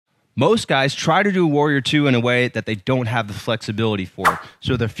Most guys try to do Warrior 2 in a way that they don't have the flexibility for.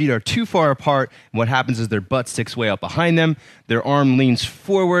 So their feet are too far apart, and what happens is their butt sticks way up behind them, their arm leans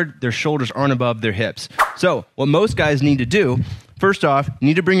forward, their shoulders aren't above their hips. So what most guys need to do, first off, you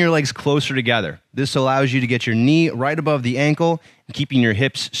need to bring your legs closer together. This allows you to get your knee right above the ankle, keeping your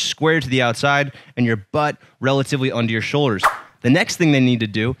hips square to the outside and your butt relatively under your shoulders. The next thing they need to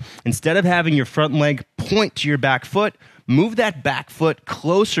do, instead of having your front leg point to your back foot, move that back foot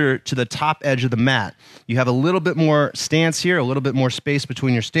closer to the top edge of the mat. You have a little bit more stance here, a little bit more space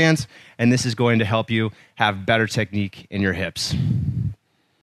between your stance, and this is going to help you have better technique in your hips.